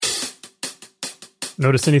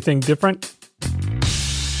Notice anything different?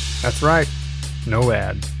 That's right, no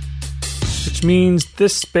ads. Which means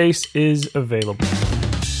this space is available.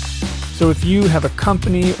 So if you have a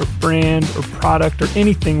company or brand or product or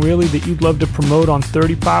anything really that you'd love to promote on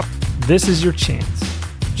 30 Pop, this is your chance.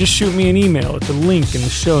 Just shoot me an email at the link in the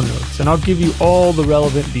show notes and I'll give you all the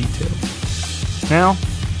relevant details. Now,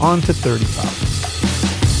 on to 30 Pop.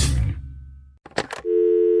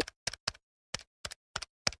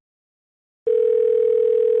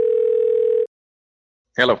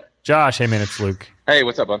 Hello. Josh, hey man, it's Luke. Hey,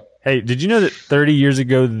 what's up, bud? Hey, did you know that 30 years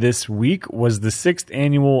ago this week was the 6th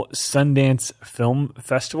annual Sundance Film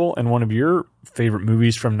Festival, and one of your favorite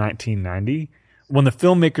movies from 1990 won the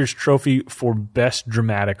Filmmakers Trophy for Best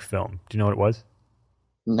Dramatic Film? Do you know what it was?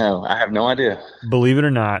 No, I have no idea. Believe it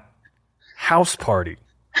or not, House Party.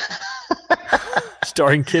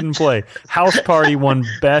 Starring Kid and Play. House Party won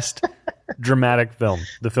Best Dramatic Film,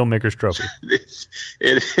 the Filmmakers Trophy.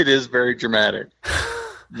 It is very dramatic.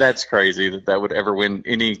 That's crazy that would ever win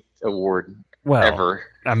any award, ever.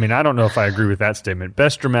 I mean, I don't know if I agree with that statement.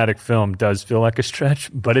 Best Dramatic Film does feel like a stretch,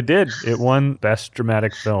 but it did. It won Best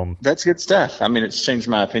Dramatic Film. That's good stuff. I mean, it's changed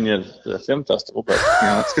my opinion of the film festival, but,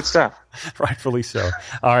 it's good stuff. Rightfully so.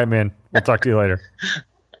 All right, man. We'll talk to you later.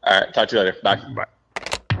 All right. Talk to you later. Bye. Bye.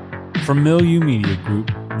 From Milieu Media Group,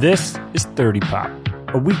 this is 30 Pop,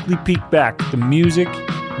 a weekly peek back at the music,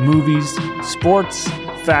 movies, sports,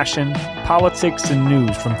 fashion, politics, and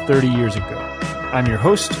news from 30 years ago. I'm your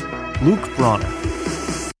host, Luke Bronner.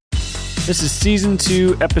 This is Season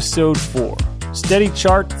 2, Episode 4, Steady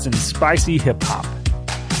Charts and Spicy Hip Hop.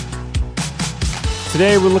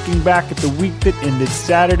 Today we're looking back at the week that ended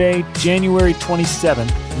Saturday, January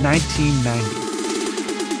 27th, 1990.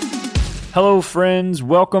 Hello friends,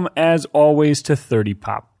 welcome as always to 30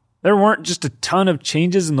 Pop. There weren't just a ton of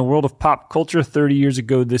changes in the world of pop culture 30 years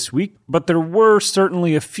ago this week, but there were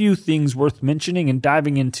certainly a few things worth mentioning and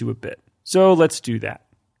diving into a bit. So let's do that.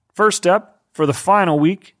 First up, for the final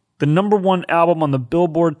week, the number one album on the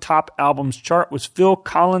Billboard Top Albums chart was Phil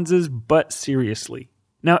Collins' But Seriously.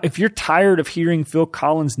 Now, if you're tired of hearing Phil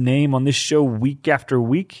Collins' name on this show week after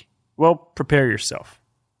week, well, prepare yourself.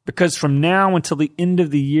 Because from now until the end of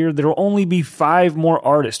the year, there will only be 5 more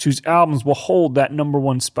artists whose albums will hold that number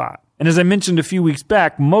one spot. And as I mentioned a few weeks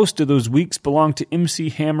back, most of those weeks belong to MC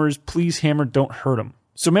Hammer's Please Hammer Don't Hurt 'Em.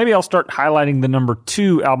 So maybe I'll start highlighting the number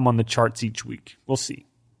 2 album on the charts each week. We'll see.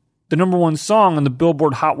 The number one song on the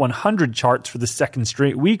Billboard Hot 100 charts for the second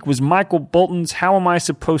straight week was Michael Bolton's How Am I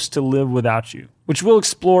Supposed to Live Without You, which we'll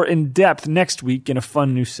explore in depth next week in a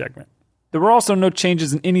fun new segment. There were also no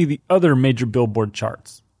changes in any of the other major Billboard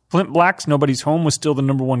charts. Clint Black's Nobody's Home was still the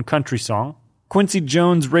number one country song. Quincy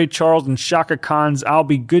Jones, Ray Charles, and Shaka Khan's I'll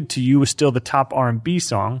Be Good to You was still the top R&B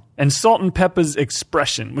song. And Salt-N-Pepa's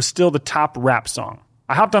Expression was still the top rap song.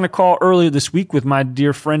 I hopped on a call earlier this week with my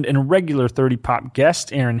dear friend and regular 30 Pop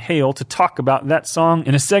guest, Aaron Hale, to talk about that song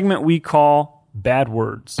in a segment we call Bad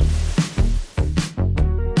Words.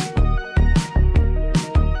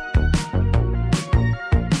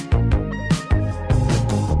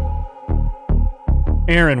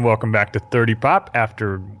 Aaron, welcome back to 30 Pop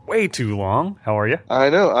after way too long. How are you? I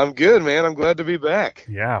know. I'm good, man. I'm glad to be back.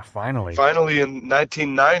 Yeah, finally. Finally in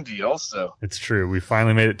 1990 also. It's true. We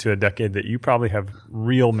finally made it to a decade that you probably have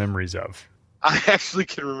real memories of. I actually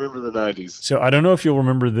can remember the 90s. So I don't know if you'll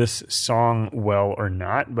remember this song well or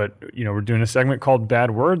not, but we're doing a segment called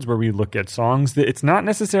Bad Words where we look at songs that it's not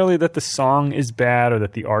necessarily that the song is bad or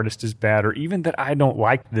that the artist is bad or even that I don't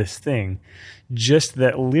like this thing, just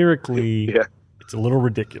that lyrically... Yeah. It's a little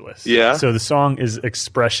ridiculous. Yeah. So the song is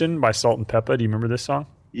Expression by Salt-N-Pepa. Do you remember this song?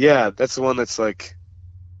 Yeah, that's the one that's like,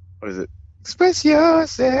 what is it? Express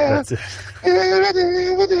yourself. That's it.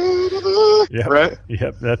 Yep. Right?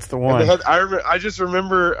 Yep, that's the one. I just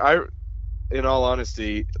remember, in all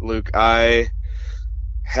honesty, Luke, I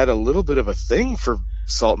had a little bit of a thing for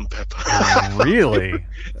Salt-N-Pepa. Really?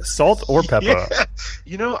 Salt or pepper?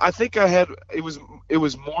 Yeah. I think I had, it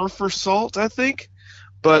was more for Salt, I think,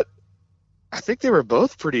 but I think they were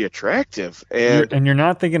both pretty attractive. And you're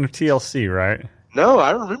not thinking of TLC, right? No,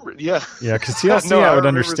 I remember. Yeah. Yeah, because TLC I would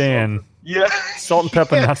understand. Yeah.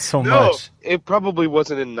 Salt-N-Pepa, not so much. It probably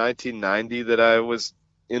wasn't in 1990 that I was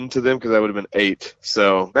into them because I would have been 8.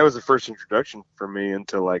 So that was the first introduction for me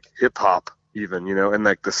into like hip hop even, and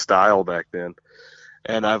like the style back then.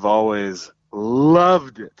 And I've always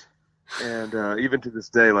loved it. And even to this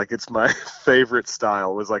day, like it's my favorite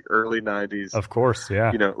style was like early 90s. Of course,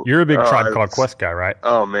 yeah. You're a big Tribe Called Quest guy, right?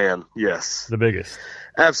 Oh man, yes. The biggest.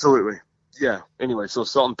 Absolutely. Yeah. Anyway, so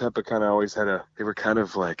Salt-N-Pepa kind of always they were kind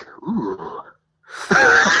of like, ooh.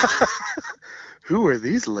 Who are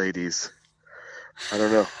these ladies? I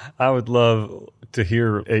don't know. I would love to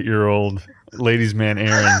hear 8-year-old ladies' man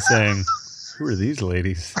Aaron saying, "Who are these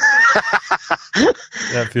ladies?"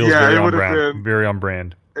 That feels very on brand. Very on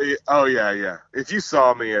brand. Oh yeah. If you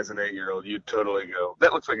saw me as an 8-year-old, you'd totally go,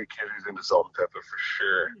 "That looks like a kid who's into Salt and Pepper for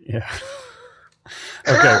sure." Yeah.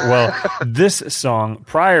 Okay, well, this song,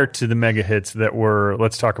 prior to the mega hits that were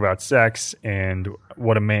Let's Talk About Sex and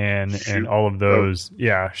What a Man and all of those,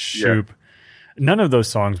 Shoop. Yeah. None of those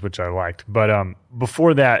songs which I liked. But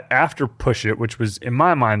before that, after Push It, which was, in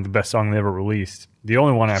my mind, the best song they ever released, the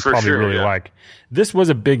only one I probably like, this was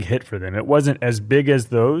a big hit for them. It wasn't as big as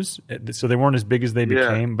those, so they weren't as big as they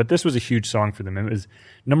became, but this was a huge song for them. It was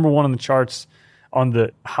number one on the charts, on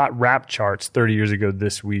the hot rap charts 30 years ago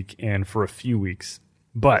this week and for a few weeks.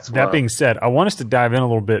 But that being said, I want us to dive in a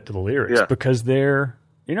little bit to the lyrics because they're,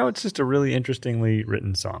 it's just a really interestingly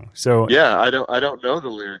written song. So I don't know the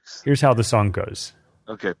lyrics. Here's how the song goes.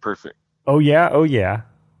 Okay, perfect. Oh yeah.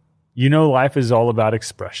 You know life is all about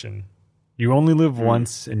expression. You only live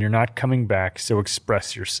once and you're not coming back, so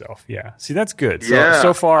express yourself. Yeah. See, that's good.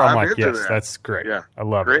 So far I'm like, yes, that's great. Yeah. I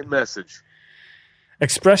love it. Great message.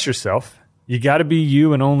 Express yourself. You got to be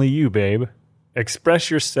you and only you, babe.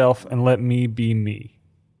 Express yourself and let me be me.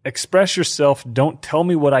 Express yourself. Don't tell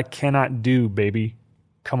me what I cannot do, baby.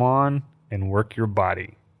 Come on and work your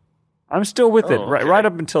body. I'm still with it, right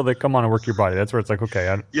up until they come on and work your body. That's where it's like,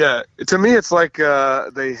 okay. To me, it's like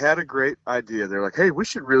they had a great idea. They're like, hey, we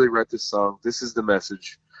should really write this song. This is the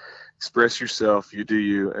message. Express yourself, you do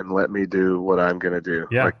you, and let me do what I'm going to do.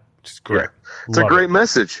 Yeah. Which is great. Yeah. It's a great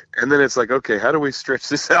message. And then it's like, okay, how do we stretch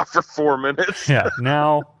this out for 4 minutes? Yeah,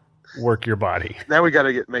 now work your body. Now we got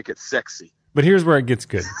to make it sexy. But here's where it gets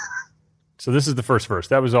good. So this is the first verse.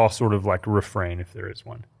 That was all sort of like a refrain, if there is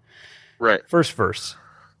one. Right. First verse.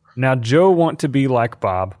 Now Joe want to be like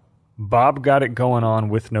Bob. Bob got it going on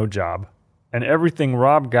with no job. And everything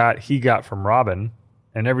Rob got, he got from Robin.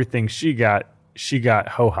 And everything she got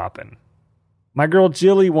ho-hopping. My girl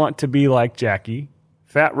Jilly want to be like Jackie.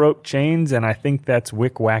 Fat rope chains, and I think that's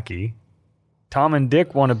wick-wacky. Tom and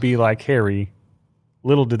Dick want to be like Harry.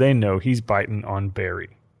 Little do they know he's biting on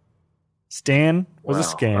Barry. Stan was a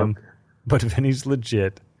scam, but Vinny's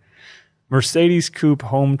legit. Mercedes coupe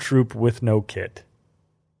home troop with no kit.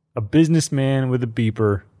 A businessman with a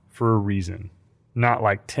beeper for a reason. Not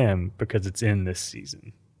like Tim, because it's in this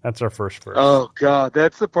season. That's our first verse. Oh, God.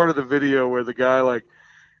 That's the part of the video where the guy,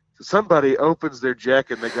 somebody opens their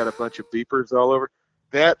jacket and they got a bunch of beepers all over.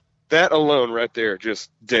 That alone right there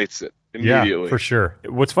just dates it immediately. Yeah, for sure.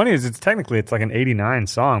 What's funny is it's like an 89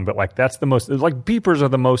 song, but that's the most, beepers are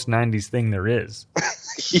the most 90s thing there is.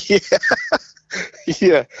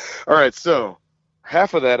 Yeah. All right, so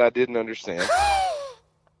half of that I didn't understand.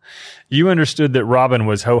 You understood that Robin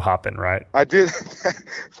was ho-hopping, right? I did.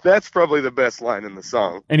 That's probably the best line in the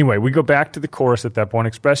song. Anyway, we go back to the chorus at that point.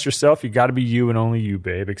 Express yourself. You got to be you and only you,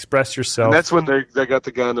 babe. Express yourself. And that's when they got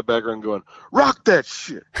the guy in the background going, rock that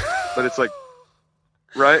shit. But it's like,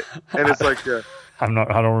 right? And it's like... I don't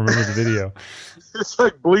remember the video. It's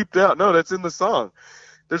like bleeped out. No, that's in the song.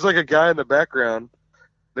 There's like a guy in the background.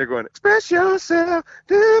 They're going, express yourself.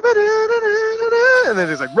 And then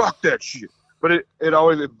it's like, rock that shit. But it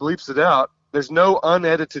bleeps it out. There's no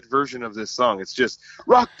unedited version of this song. It's just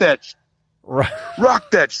rock that,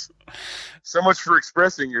 rock that. So much for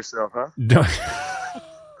expressing yourself, huh? Don't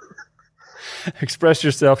express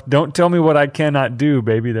yourself. Don't tell me what I cannot do,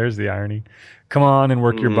 baby. There's the irony. Come on and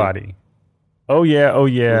work your body. Oh yeah.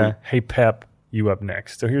 Mm-hmm. Hey Pep, you up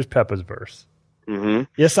next. So here's Peppa's verse. Mm-hmm.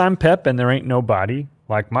 Yes, I'm Pep, and there ain't nobody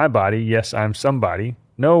like my body. Yes, I'm somebody.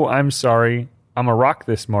 No, I'm sorry. I'm a rock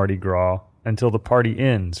this Mardi Gras. Until the party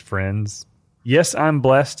ends, friends. Yes, I'm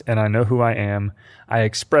blessed, and I know who I am. I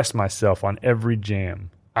express myself on every jam.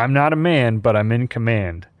 I'm not a man, but I'm in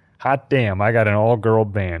command. Hot damn, I got an all-girl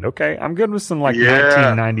band. Okay, I'm good with some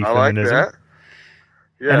 1990 feminism. Like that.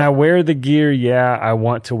 Yeah. And I wear the gear, I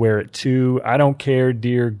want to wear it too. I don't care,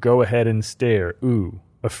 dear, go ahead and stare. Ooh,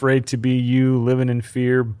 afraid to be you, living in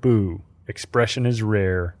fear, boo. Expression is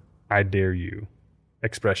rare, I dare you.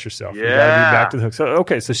 Express yourself. Yeah. You gotta be back to the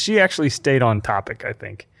hook. So she actually stayed on topic, I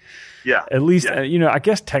think. Yeah. At least, I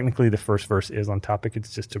guess technically the first verse is on topic. It's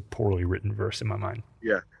just a poorly written verse in my mind.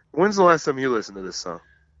 Yeah. When's the last time you listened to this song?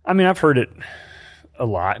 I mean, I've heard it a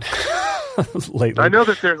lot lately. I know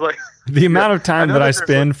that there's the amount of time that I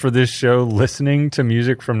spend for this show listening to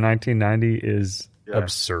music from 1990 is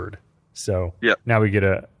absurd. So now we get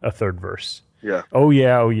a third verse. Yeah. Oh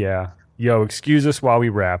yeah. Yo, excuse us while we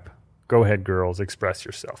rap. Go ahead, girls, express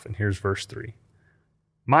yourself. And here's verse 3.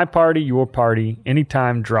 My party, your party,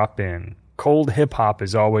 anytime drop in. Cold hip-hop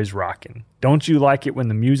is always rockin'. Don't you like it when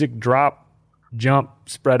the music drop? jump,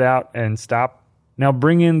 spread out, and stop. Now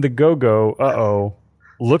bring in the go-go. Uh-oh.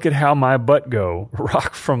 Look at how my butt go.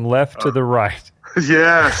 Rock from left to the right.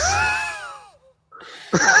 Yes.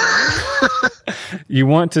 You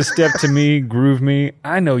want to step to me, groove me.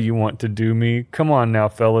 I know you want to do me. Come on now,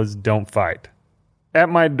 fellas, don't fight. At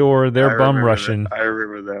my door, they're bum rushing. I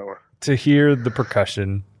remember that one. To hear the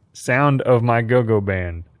percussion, sound of my go-go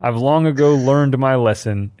band. I've long ago learned my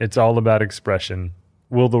lesson. It's all about expression.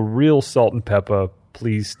 Will the real Salt and Pepper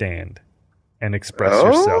please stand and express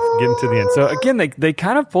yourself? Getting to the end. So again, they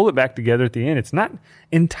kind of pull it back together at the end. It's not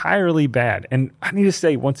entirely bad. And I need to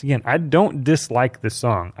say, once again, I don't dislike this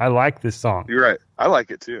song. I like this song. You're right. I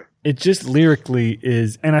like it too. It just lyrically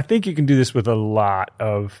is, and I think you can do this with a lot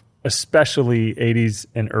of, especially 80s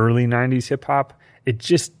and early 90s hip hop. It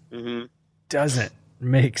just doesn't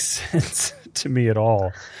make sense to me at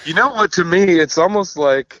all. You know what? To me, it's almost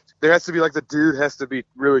like there has to be like the dude has to be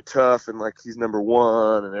really tough and like he's number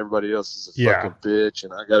one and everybody else is a fucking bitch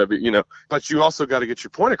and I gotta be, but you also got to get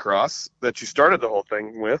your point across that you started the whole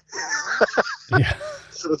thing with. Yeah.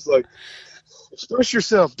 So it's like, express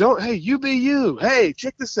yourself. Hey, you be you. Hey,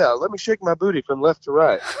 check this out. Let me shake my booty from left to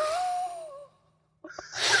right.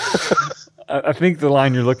 I think the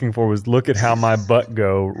line you're looking for was, look at how my butt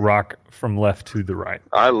go, rock from left to the right.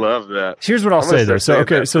 I love that. Here's what I'll say, though.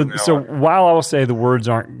 So while I will say the words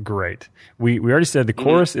aren't great, we already said the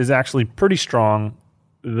chorus is actually pretty strong.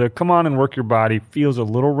 The come on and work your body feels a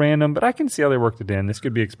little random, but I can see how they worked it in. This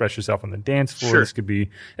could be express yourself on the dance floor. Sure. This could be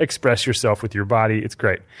express yourself with your body. It's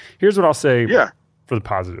great. Here's what I'll say for the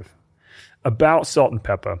positive. About Salt and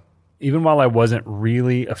Pepper, even while I wasn't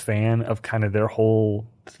really a fan of kind of their whole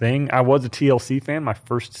thing, I was a TLC fan. My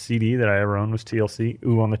first CD that I ever owned was TLC.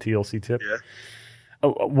 Ooh, on the TLC tip. Yeah.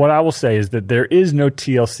 What I will say is that there is no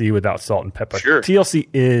TLC without Salt and Pepper. Sure. TLC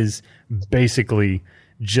is basically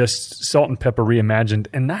just Salt and Pepper reimagined,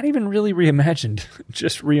 and not even really reimagined,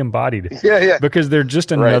 just re-embodied. Yeah. Because they're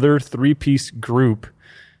just another three-piece group,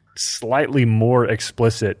 slightly more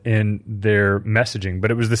explicit in their messaging.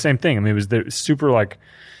 But it was the same thing. I mean, it was super like,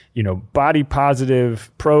 body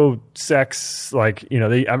positive, pro-sex, like, I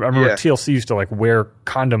remember TLC used to like wear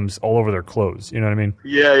condoms all over their clothes. You know what I mean?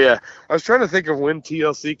 Yeah. I was trying to think of when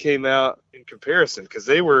TLC came out in comparison, because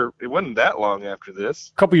it wasn't that long after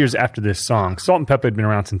this. A couple years after this song. Salt and Pepper had been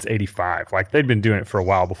around since 85. Like, they'd been doing it for a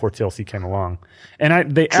while before TLC came along.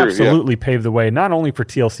 And they absolutely paved the way, not only for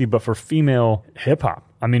TLC, but for female hip-hop.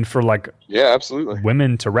 I mean, for like absolutely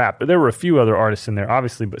women to rap. But there were a few other artists in there,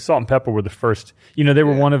 obviously, but Salt and Pepper were the first. They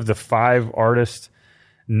were one of the 5 artists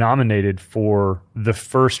nominated for the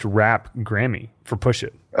first rap Grammy for Push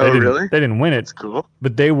It. Really? They didn't win it. That's cool.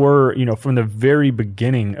 But they were, from the very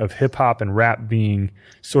beginning of hip hop and rap being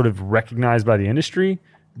sort of recognized by the industry,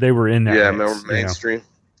 they were in that. Yeah, mix, mainstream.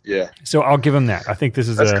 Yeah. So I'll give them that. I think this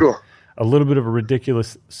is cool. A little bit of a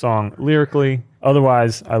ridiculous song lyrically.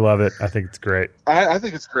 Otherwise, I love it. I think it's great. I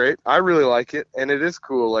think it's great. I really like it. And it is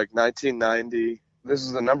cool. Like 1990, this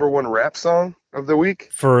is the number 1 rap song of the week.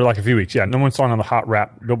 For like a few weeks, yeah. Number 1 song on the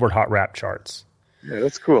Billboard Hot Rap charts. Yeah,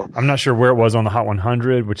 that's cool. I'm not sure where it was on the Hot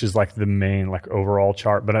 100, which is like the main like overall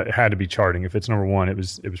chart, but it had to be charting. If it's number 1, it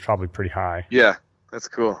was probably pretty high. Yeah, that's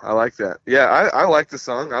cool. I like that. Yeah, I like the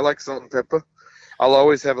song. I like Salt and Pepper. I'll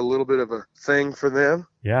always have a little bit of a thing for them.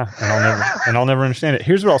 Yeah, and I'll never understand it.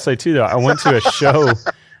 Here's what I'll say too, though. I went to a show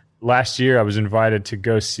last year. I was invited to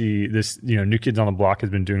go see this. New Kids on the Block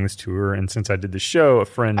has been doing this tour, and since I did the show, a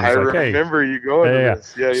friend was like, "Hey, I remember you going to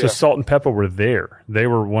this." Yeah. So Salt and Pepper were there. They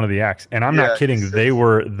were one of the acts, and I'm not kidding. They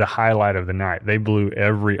were the highlight of the night. They blew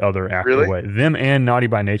every other act away. Them and Naughty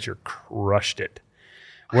by Nature crushed it.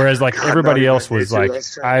 Whereas like everybody else was like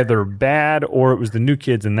either bad or it was the New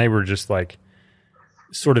Kids, and they were just like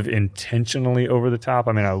sort of intentionally over the top.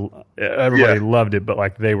 I mean, everybody loved it, but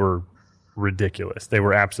like they were ridiculous. They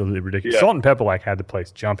were absolutely ridiculous. Salt and Pepper like had the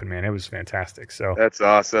place jumping, man. It was fantastic. So that's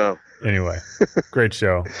awesome. Anyway, great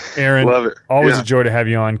show. Aaron, love it. Always a joy to have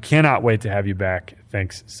you on. Cannot wait to have you back.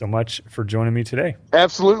 Thanks so much for joining me today.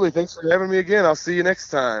 Absolutely. Thanks for having me again. I'll see you next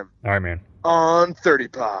time. All right, man. On 30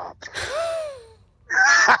 Pop.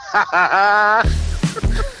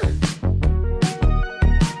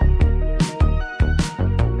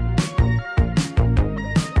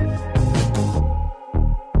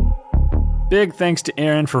 Big thanks to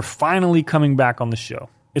Aaron for finally coming back on the show.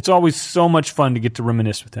 It's always so much fun to get to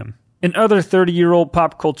reminisce with him. In other 30-year-old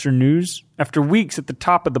pop culture news, after weeks at the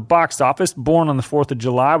top of the box office, Born on the 4th of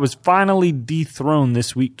July was finally dethroned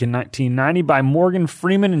this week in 1990 by Morgan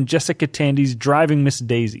Freeman and Jessica Tandy's Driving Miss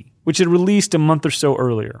Daisy. which had released a month or so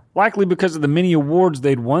earlier, likely because of the many awards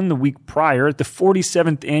they'd won the week prior at the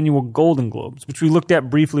 47th Annual Golden Globes, which we looked at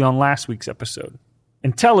briefly on last week's episode.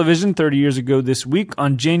 In television, 30 years ago this week,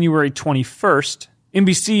 on January 21st,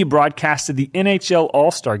 NBC broadcasted the NHL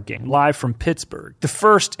All-Star Game live from Pittsburgh, the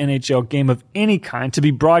first NHL game of any kind to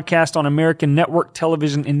be broadcast on American network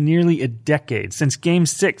television in nearly a decade, since Game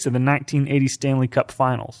 6 of the 1980 Stanley Cup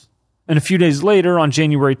Finals. And a few days later, on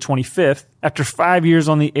January 25th, after 5 years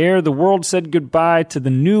on the air, the world said goodbye to the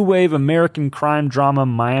new wave American crime drama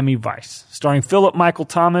Miami Vice, starring Philip Michael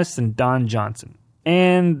Thomas and Don Johnson.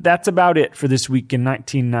 And that's about it for this week in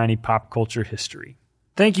 1990 pop culture history.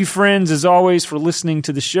 Thank you, friends, as always, for listening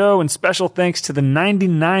to the show, and special thanks to the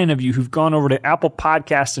 99 of you who've gone over to Apple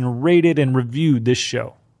Podcasts and rated and reviewed this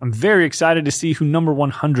show. I'm very excited to see who number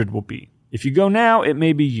 100 will be. If you go now, it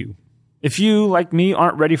may be you. If you, like me,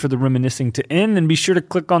 aren't ready for the reminiscing to end, then be sure to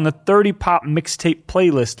click on the 30 Pop Mixtape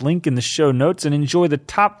playlist link in the show notes and enjoy the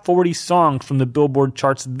top 40 songs from the Billboard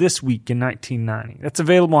charts this week in 1990. That's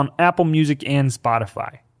available on Apple Music and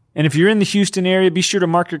Spotify. And if you're in the Houston area, be sure to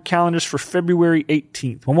mark your calendars for February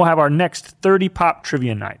 18th, when we'll have our next 30 Pop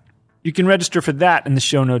Trivia Night. You can register for that in the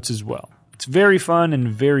show notes as well. It's very fun and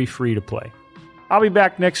very free to play. I'll be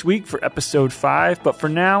back next week for episode 5, but for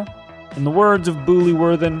now, in the words of Booley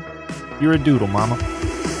Worthen, you're a doodle, mama.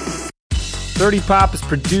 30 Pop is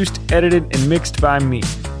produced, edited, and mixed by me,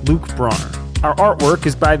 Luke Bronner. Our artwork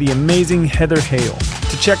is by the amazing Heather Hale.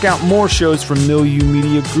 To check out more shows from Milieu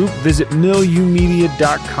Media Group, visit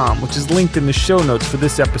milieumedia.com, which is linked in the show notes for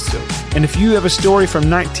this episode. And if you have a story from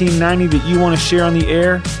 1990 that you want to share on the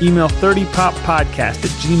air, email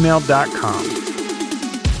 30poppodcast@gmail.com.